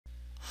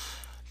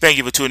Thank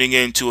you for tuning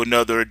in to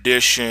another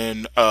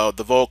edition of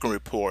the Vulcan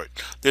Report.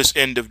 This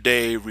end of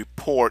day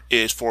report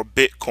is for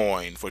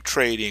Bitcoin for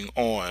trading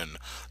on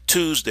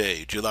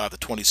Tuesday, July the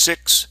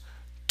 26th,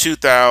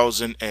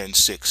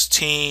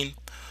 2016.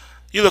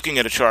 You're looking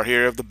at a chart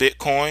here of the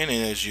Bitcoin,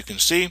 and as you can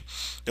see,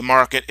 the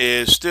market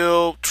is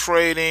still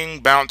trading,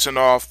 bouncing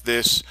off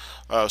this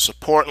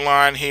support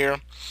line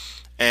here,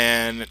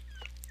 and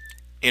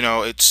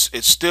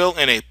it's still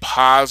in a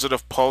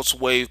positive pulse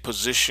wave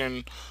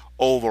position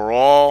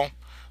overall,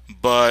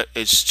 but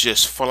it's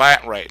just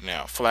flat right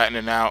now,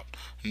 flattening out.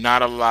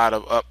 Not a lot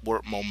of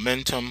upward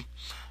momentum,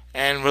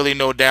 and really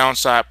no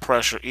downside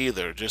pressure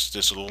either. Just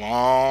this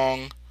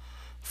long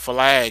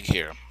flag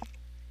here,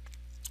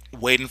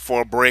 waiting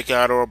for a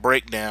breakout or a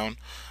breakdown.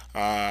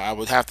 I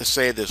would have to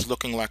say this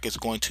looking like it's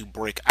going to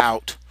break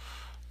out,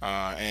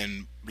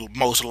 and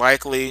most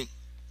likely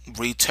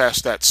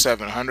retest that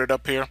 700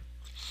 up here.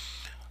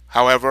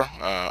 However,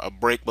 a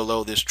break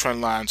below this trend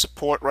line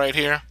support right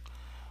here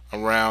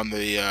around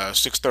the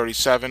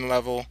 637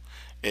 level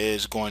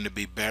is going to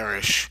be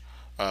bearish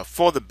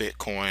for the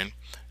Bitcoin,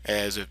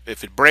 as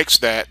if it breaks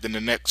that, then the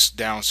next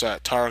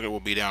downside target will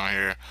be down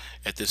here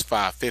at this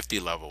 550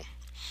 level.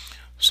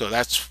 So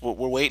that's what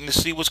we're waiting to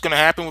see what's going to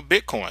happen with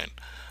Bitcoin.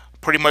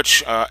 Pretty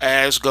much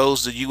as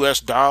goes the US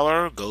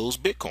dollar, goes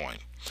Bitcoin.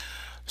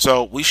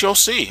 So we shall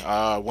see.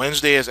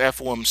 Wednesday is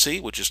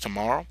FOMC, which is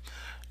tomorrow,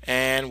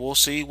 and we'll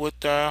see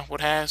what the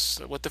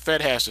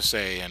Fed has to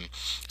say, and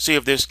see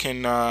if this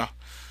can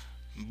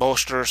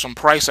bolster some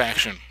price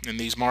action in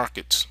these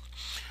markets.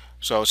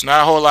 So it's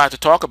not a whole lot to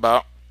talk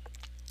about.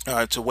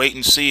 To wait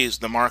and see, as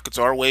the markets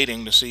are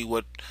waiting to see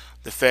what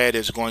the Fed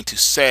is going to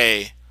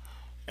say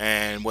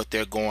and what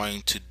they're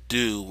going to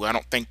do. I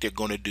don't think they're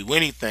going to do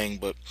anything,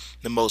 but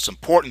the most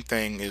important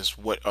thing is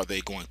what are they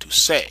going to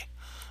say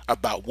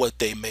about what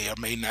they may or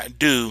may not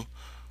do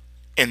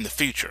in the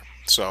future.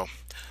 So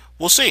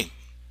we'll see.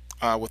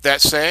 With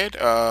that said,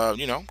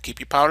 keep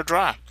your powder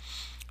dry.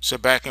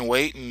 Sit back and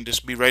wait, and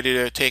just be ready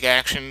to take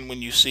action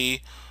when you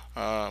see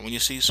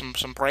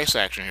some price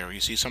action here. You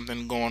see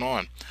something going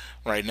on.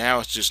 Right now,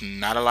 it's just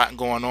not a lot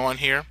going on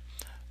here.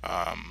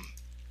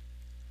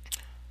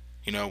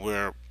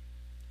 We're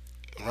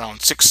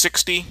around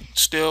 660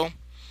 still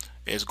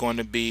is going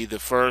to be the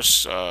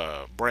first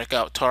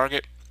breakout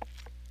target,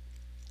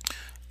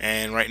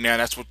 and right now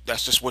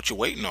that's just what you're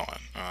waiting on.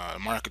 The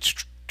market's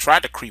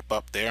tried to creep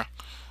up there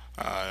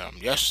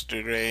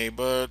yesterday,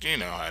 but you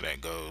know how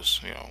that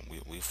goes.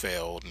 We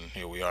failed, and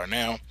here we are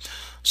now.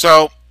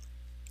 So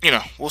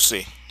we'll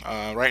see.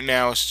 Right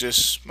now it's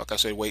just, like I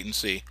said, wait and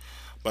see,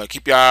 but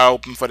keep your eye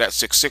open for that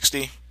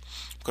 660,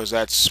 because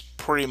that's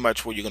pretty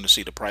much where you're going to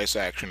see the price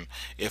action.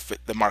 If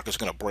the market's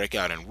going to break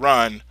out and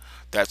run,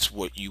 that's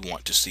what you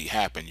want to see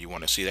happen. You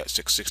want to see that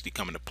 660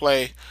 come into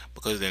play,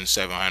 because then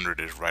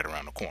 700 is right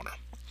around the corner.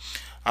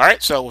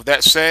 Alright, so with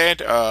that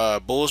said,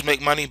 bulls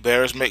make money,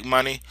 bears make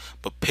money,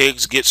 but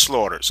pigs get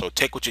slaughtered. So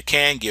take what you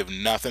can, give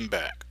nothing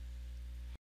back.